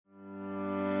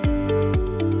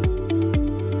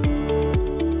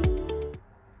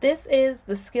This is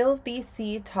the Skills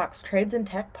BC Talks Trades and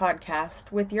Tech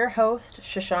podcast with your host,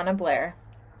 Shoshana Blair.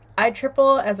 I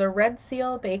triple as a Red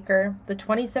Seal baker, the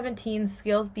 2017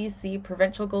 Skills BC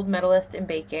Provincial Gold Medalist in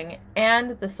baking,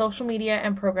 and the social media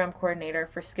and program coordinator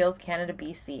for Skills Canada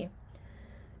BC.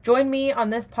 Join me on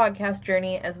this podcast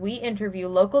journey as we interview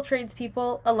local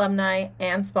tradespeople, alumni,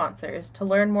 and sponsors to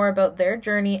learn more about their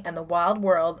journey and the wild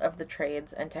world of the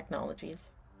trades and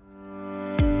technologies.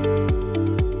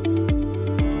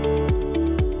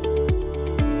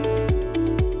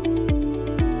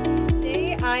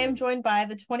 I am joined by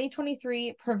the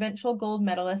 2023 Provincial Gold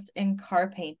Medalist in car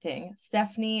painting,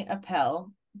 Stephanie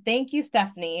Appel. Thank you,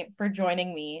 Stephanie, for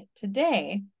joining me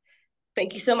today.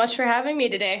 Thank you so much for having me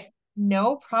today.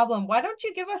 No problem. Why don't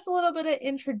you give us a little bit of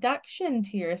introduction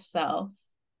to yourself?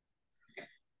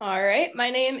 All right. My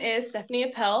name is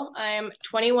Stephanie Appel. I'm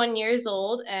 21 years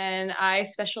old and I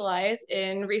specialize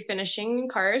in refinishing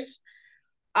cars.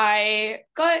 I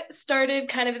got started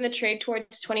kind of in the trade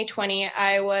towards 2020.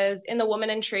 I was in the Women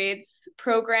in Trades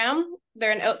program.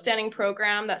 They're an outstanding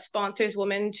program that sponsors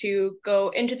women to go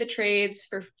into the trades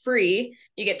for free.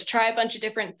 You get to try a bunch of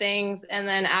different things. And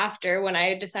then after, when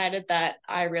I decided that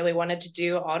I really wanted to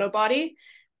do auto body,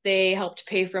 they helped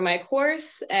pay for my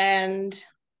course. And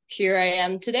here I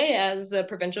am today as the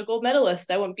provincial gold medalist.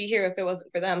 I wouldn't be here if it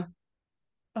wasn't for them.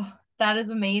 Oh, that is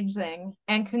amazing.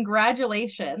 And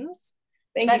congratulations.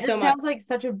 Thank you That so just much. sounds like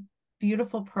such a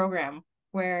beautiful program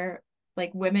where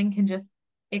like women can just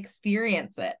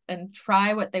experience it and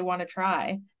try what they want to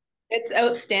try. It's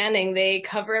outstanding. They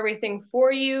cover everything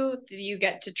for you. You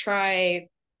get to try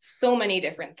so many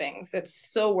different things.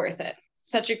 It's so worth it.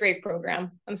 Such a great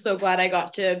program. I'm so glad I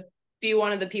got to be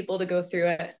one of the people to go through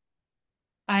it.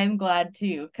 I'm glad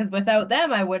too, because without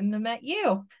them, I wouldn't have met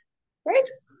you. Right?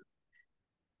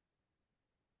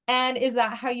 And is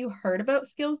that how you heard about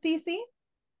Skills BC?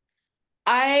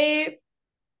 I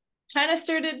kind of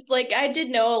started, like, I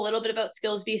did know a little bit about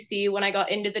Skills BC when I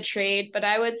got into the trade, but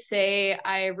I would say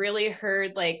I really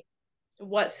heard, like,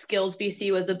 what Skills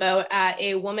BC was about at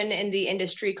a Woman in the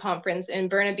Industry conference in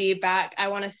Burnaby back, I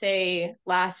want to say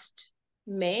last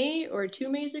May or 2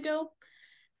 Mays ago.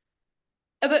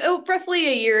 About roughly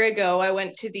a year ago, I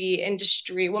went to the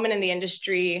Women in the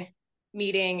Industry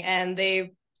meeting, and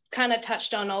they kind of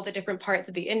touched on all the different parts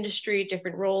of the industry,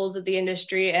 different roles of the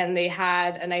industry, and they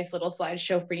had a nice little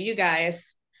slideshow for you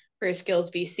guys for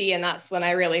Skills BC, and that's when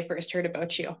I really first heard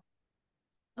about you.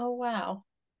 Oh, wow.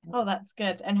 Oh, that's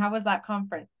good. And how was that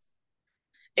conference?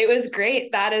 It was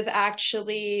great. That is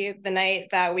actually the night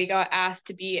that we got asked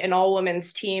to be an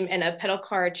all-women's team in a pedal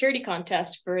car charity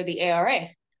contest for the ARA,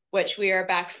 which we are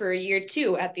back for year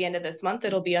 2 at the end of this month.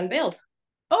 It'll be unveiled.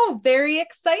 Oh, very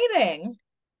exciting.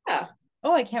 Yeah.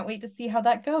 Oh, I can't wait to see how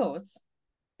that goes.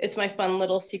 It's my fun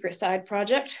little secret side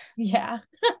project. Yeah.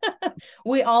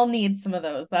 We all need some of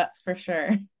those, that's for sure.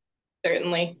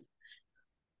 Certainly.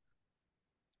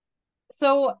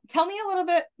 So tell me a little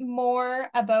bit more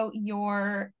about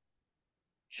your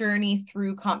journey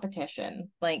through competition,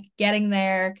 like getting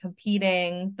there,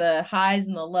 competing, the highs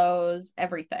and the lows,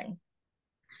 everything.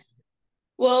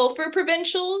 Well, for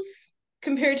provincials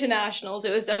compared to nationals,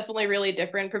 it was definitely really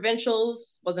different.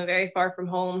 Provincials wasn't very far from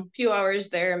home, a few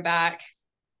hours there and back,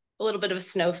 a little bit of a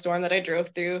snowstorm that I drove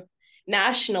through.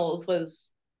 Nationals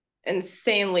was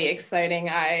insanely exciting.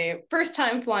 I first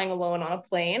time flying alone on a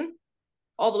plane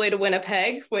all the way to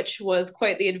Winnipeg, which was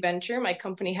quite the adventure. My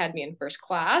company had me in first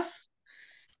class.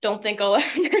 Don't think I'll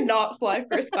ever not fly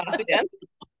first class again.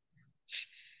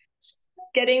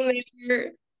 Getting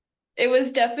there, it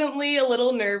was definitely a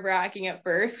little nerve-wracking at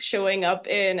first, showing up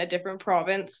in a different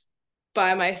province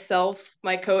by myself.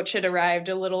 My coach had arrived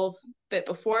a little bit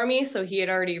before me, so he had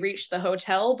already reached the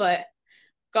hotel, but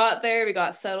got there, we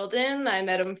got settled in. I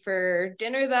met him for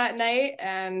dinner that night,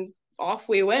 and off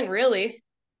we went, really.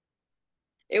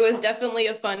 It was definitely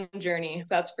a fun journey,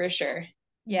 that's for sure.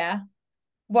 Yeah.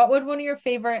 What would one of your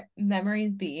favorite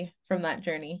memories be from that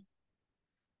journey?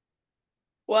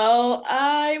 Well,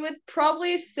 I would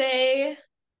probably say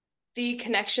the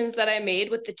connections that I made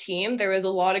with the team. There was a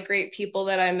lot of great people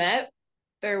that I met.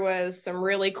 There was some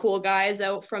really cool guys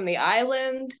out from the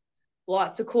island,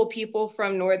 lots of cool people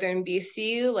from northern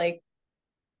BC. Like,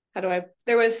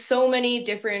 there was so many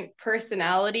different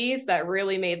personalities that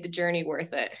really made the journey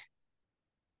worth it.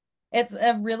 It's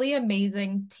a really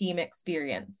amazing team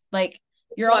experience. Like It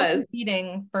you're all was.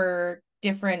 competing for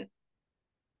different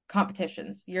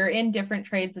competitions. You're in different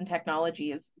trades and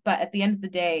technologies, but at the end of the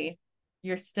day,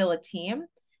 you're still a team.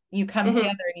 You come Mhm.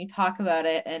 together and you talk about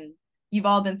it, and you've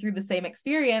all been through the same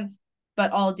experience,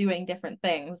 but all doing different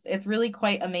things. It's really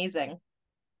quite amazing.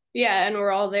 Yeah, and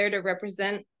we're all there to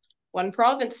represent one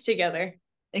province together.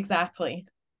 Exactly.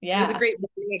 It was a Yeah. great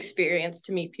learning experience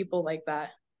to meet people like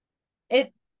that.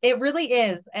 It really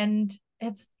is. And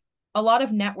it's a lot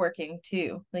of networking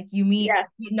too. Like you meet Yeah,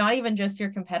 not even just your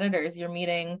competitors, you're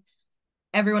meeting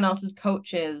everyone else's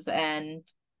coaches and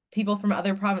people from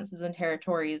other provinces and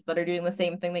territories that are doing the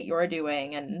same thing that you're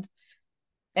doing. And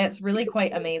it's really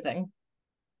quite amazing.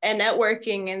 and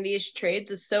networking in these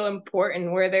trades is so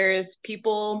important where there's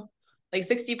people like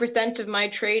 60% of my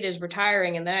trade is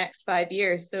retiring in the next 5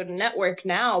 years. So to network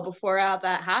now before all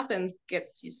that happens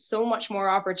gets you so much more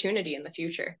opportunity in the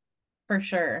future. For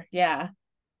sure. Yeah.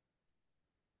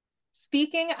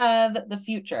 Speaking of the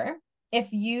future,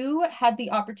 if you had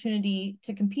the opportunity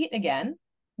to compete again,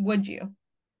 would you?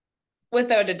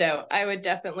 Without a doubt, I would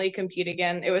definitely compete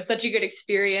again. It was such a good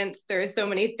experience. There are so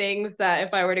many things that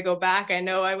if I were to go back, I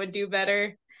know I would do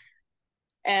better.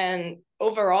 And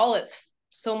overall, it's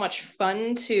so much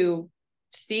fun to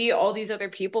see all these other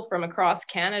people from across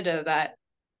Canada that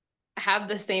have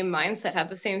the same mindset, have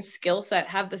the same skill set,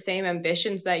 have the same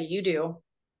ambitions that you do.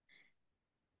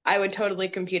 I would totally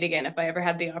compete again if I ever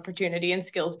had the opportunity in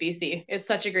Skills BC. It's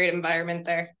such a great environment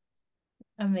there.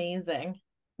 Amazing.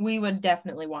 We would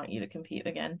definitely want you to compete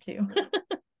again too.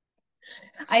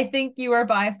 I think you are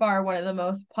by far one of the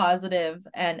most positive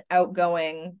and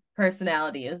outgoing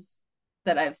personalities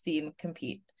that I've seen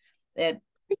compete. It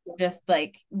just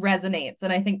like resonates.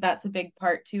 And I think that's a big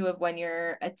part too of when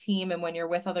you're a team and when you're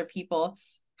with other people,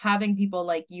 having people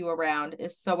like you around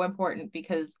is so important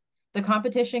because the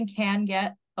competition can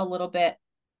get a little bit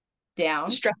down.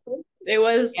 Stressful. It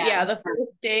was, Yeah, yeah, the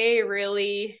first day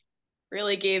really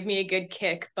gave me a good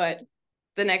kick, but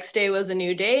the next day was a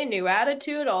new day, new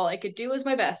attitude. All I could do was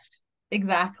my best.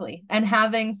 exactly. And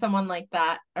having someone like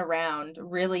that around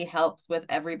really helps with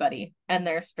everybody and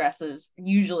their stresses,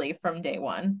 usually from day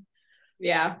one.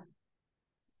 Yeah.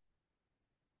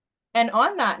 And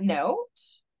on that note,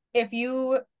 if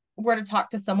you were to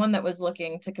talk to someone that was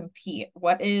looking to compete,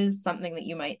 what is something that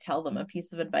you might tell them, a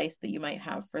piece of advice that you might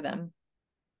have for them?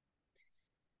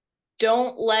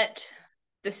 Don't let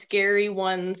the scary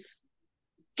ones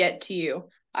get to you.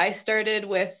 I started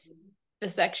with the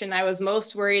section I was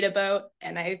most worried about,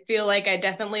 and I feel like I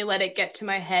definitely let it get to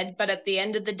my head. But at the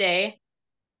end of the day,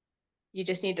 you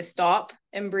just need to stop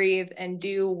and breathe and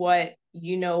do what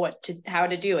you know how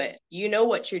to do it. You know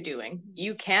what you're doing.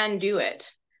 You can do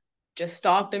it. Just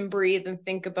stop and breathe and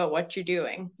think about what you're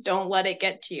doing. Don't let it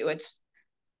get to you.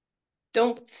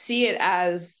 Don't see it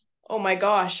as, oh my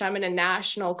gosh, I'm in a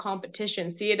national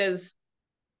competition. See it as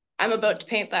I'm about to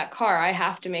paint that car. I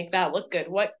have to make that look good.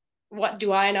 What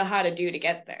do I know how to do to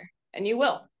get there? And you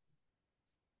will.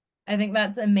 I think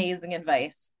that's amazing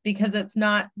advice because it's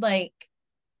not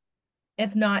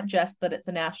just that it's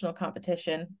a national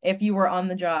competition. If you were on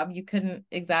the job, you couldn't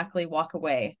exactly walk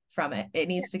away from it. It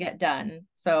needs to get done.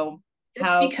 So, Just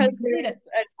how can because you complete there's it?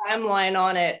 a timeline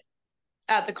on it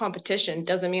at the competition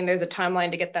doesn't mean there's a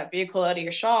timeline to get that vehicle out of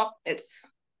your shop.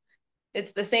 It's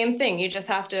the same thing. You just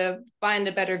have to find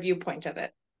a better viewpoint of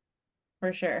it.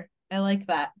 For sure. I like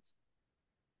that.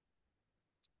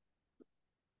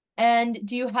 And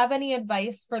do you have any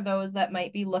advice for those that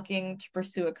might be looking to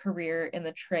pursue a career in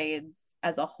the trades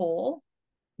as a whole,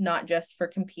 not just for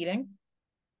competing?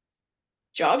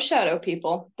 Job shadow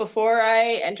people. Before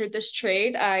I entered this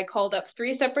trade, I called up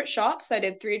three separate shops. I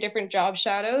did three different job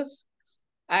shadows.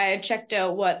 I checked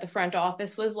out what the front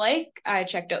office was like. I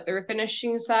checked out the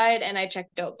refinishing side and I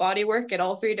checked out body work at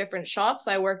all three different shops.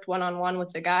 I worked one on one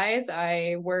with the guys.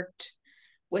 I worked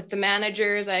with the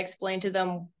managers. I explained to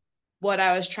them what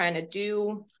I was trying to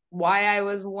do, why I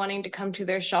was wanting to come to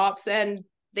their shops, and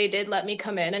they did let me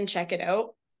come in and check it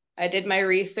out. I did my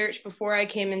research before I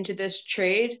came into this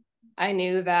trade. I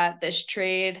knew that this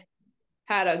trade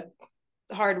had a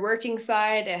hard working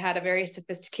side. It had a very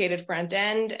sophisticated front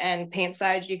end, and paint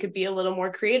side, you could be a little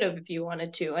more creative if you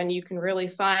wanted to, and you can really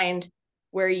find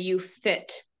where you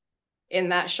fit in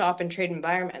that shop and trade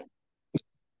environment.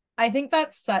 I think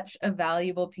that's such a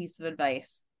valuable piece of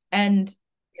advice and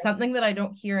something that I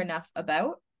don't hear enough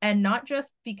about. And not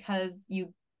just because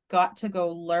you got to go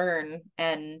learn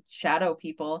and shadow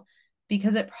people,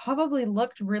 because it probably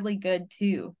looked really good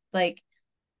too. Like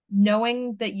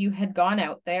knowing that you had gone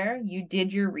out there, you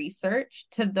did your research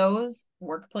to those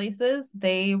workplaces,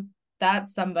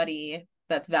 that's somebody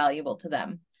that's valuable to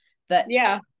them that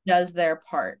Yeah, does their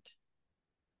part,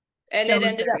 and it shows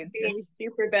ended their up being interest.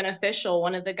 super beneficial.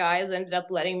 One of the guys ended up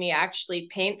letting me actually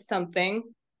paint something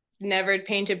never had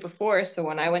painted before. So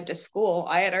when I went to school,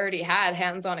 I had already had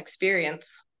hands-on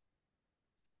experience,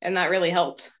 and that really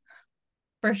helped.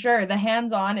 For sure. The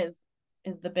hands-on is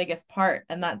is the biggest part.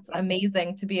 And that's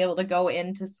amazing to be able to go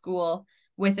into school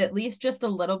with at least just a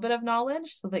little bit of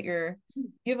knowledge so that you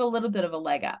have a little bit of a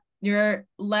leg up. You're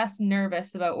less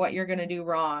nervous about what you're going to do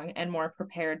wrong and more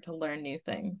prepared to learn new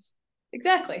things.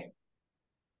 Exactly.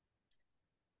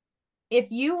 If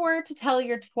you were to tell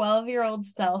your 12-year-old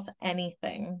self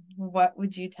anything, what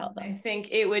would you tell them? I think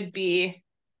it would be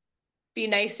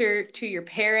nicer to your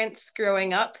parents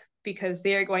growing up, because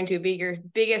they are going to be your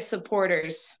biggest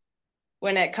supporters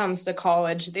when it comes to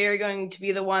college. They're going to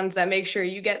be the ones that make sure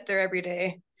you get there every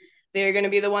day. They're going to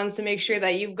be the ones to make sure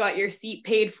that you've got your seat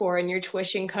paid for and your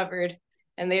tuition covered.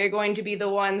 And they're going to be the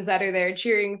ones that are there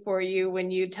cheering for you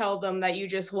when you tell them that you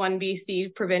just won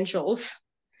BC Provincials.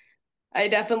 I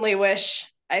definitely wish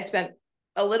I spent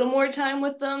a little more time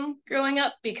with them growing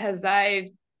up, because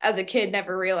I, as a kid,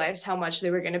 never realized how much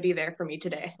they were going to be there for me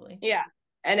today. Yeah.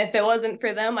 And if it wasn't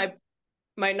for them, I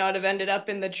might not have ended up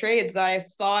in the trades. I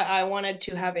thought I wanted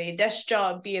to have a desk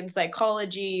job, be in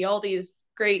psychology, all these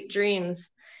great dreams.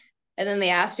 And then they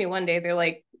asked me one day, they're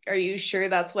like, are you sure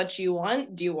that's what you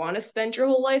want? Do you want to spend your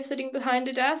whole life sitting behind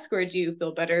a desk, or do you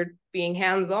feel better being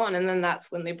hands-on? And then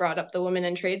that's when they brought up the Women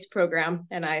in Trades program.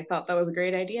 And I thought that was a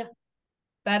great idea.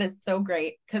 That is so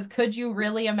great. Because could you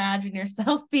really imagine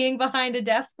yourself being behind a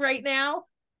desk right now?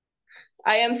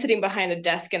 I am sitting behind a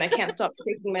desk and I can't stop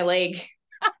shaking my leg.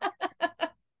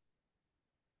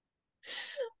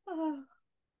 Oh,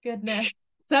 goodness.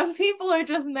 Some people are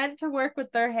just meant to work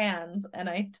with their hands, and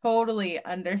I totally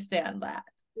understand that.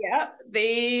 Yeah,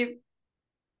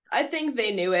 I think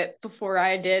they knew it before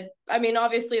I did. I mean,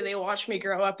 obviously, they watched me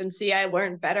grow up and see I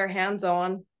learned better hands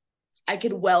on. I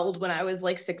could weld when I was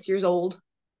like 6 years old.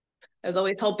 I was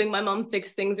always helping my mom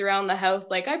fix things around the house.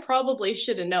 Like, I probably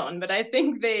should have known, but I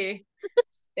think they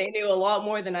knew a lot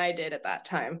more than I did at that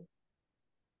time.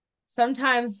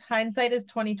 Sometimes hindsight is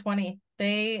 2020.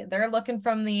 They're looking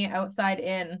from the outside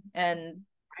in, and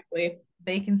Exactly.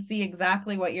 they can see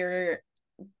exactly when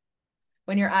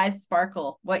your eyes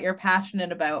sparkle, what you're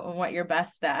passionate about and what you're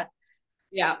best at.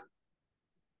 Yeah.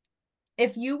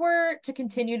 If you were to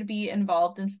continue to be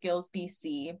involved in Skills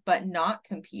BC but not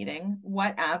competing,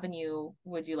 what avenue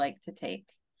would you like to take?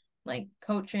 Like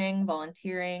coaching,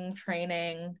 volunteering,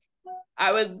 training?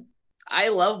 I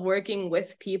love working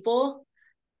with people.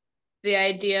 The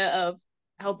idea of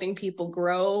helping people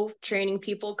grow, training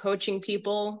people, coaching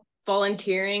people,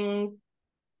 volunteering,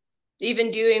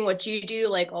 even doing what you do,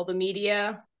 like all the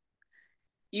media.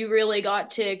 You really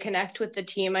got to connect with the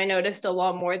team. I noticed a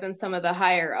lot more than some of the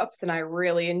higher ups, and I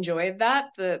really enjoyed that.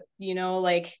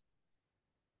 Like,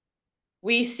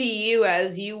 we see you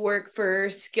as you work for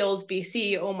Skills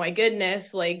BC. Oh my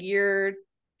goodness, like, you're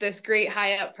this great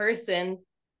high up person.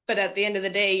 But at the end of the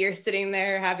day, you're sitting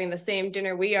there having the same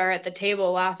dinner we are at the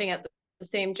table, laughing at the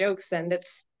same jokes. And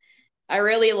I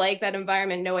really like that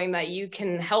environment, knowing that you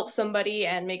can help somebody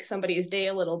and make somebody's day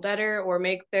a little better or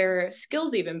make their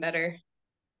skills even better.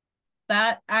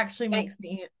 That actually makes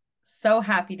me so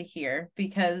happy to hear,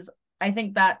 because I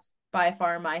think that's by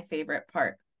far my favorite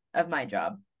part of my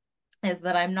job, is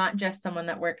that I'm not just someone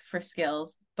that works for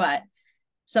Skills, but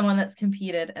someone that's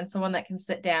competed and someone that can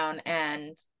sit down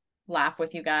and laugh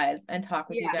with you guys and talk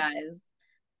with you guys.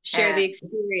 Share the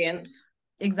experience.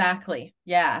 Exactly.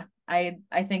 Yeah. I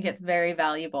think it's very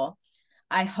valuable.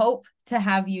 I hope to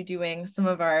have you doing some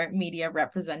of our media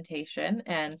representation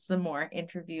and some more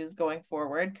interviews going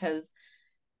forward, because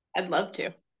I'd love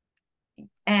to.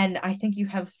 And I think you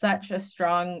have such a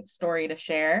strong story to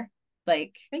share.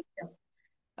 Like, thank you.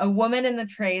 A woman in the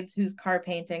trades who's car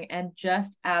painting and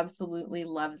just absolutely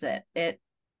loves it. It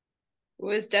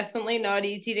was definitely not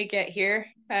easy to get here.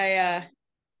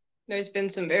 There's been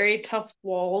some very tough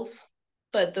walls,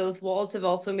 but those walls have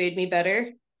also made me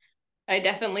better. I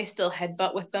definitely still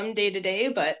headbutt with them day to day,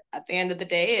 but at the end of the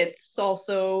day, it's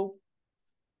also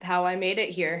how I made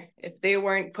it here. If they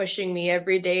weren't pushing me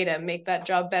every day to make that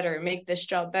job better, make this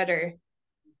job better,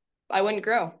 I wouldn't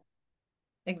grow.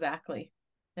 Exactly.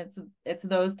 It's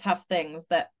those tough things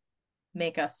that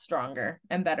make us stronger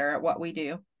and better at what we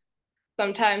do.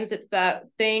 Sometimes it's that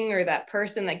thing or that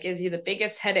person that gives you the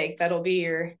biggest headache that'll be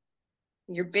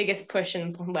your biggest push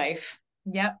in life.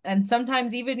 Yep. And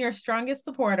sometimes even your strongest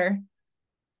supporter.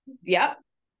 Yeah.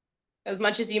 As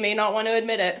much as you may not want to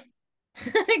admit it.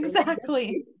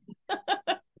 Exactly.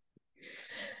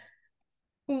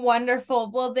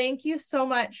 Wonderful. Well, thank you so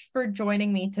much for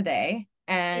joining me today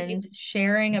and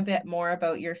sharing a bit more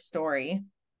about your story.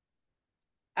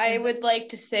 I would like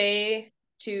to say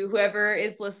to whoever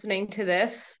is listening to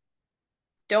this,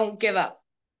 don't give up.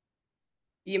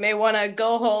 You may want to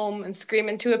go home and scream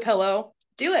into a pillow.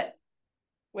 Do it.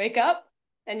 Wake up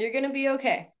and you're going to be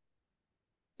okay.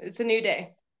 It's a new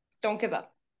day. Don't give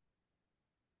up.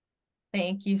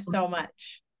 Thank you so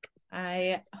much.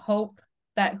 I hope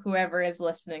that whoever is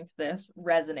listening to this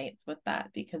resonates with that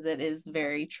because it is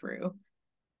very true.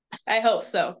 I hope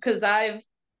so, because there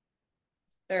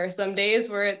are some days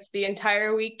where it's the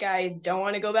entire week I don't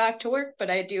want to go back to work, but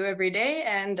I do every day,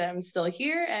 and I'm still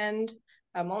here, and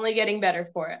I'm only getting better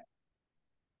for it.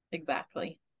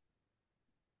 Exactly.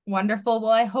 Wonderful.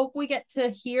 Well, I hope we get to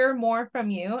hear more from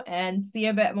you and see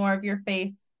a bit more of your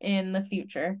face in the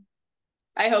future.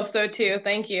 I hope so too.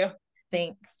 Thank you.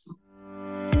 Thanks.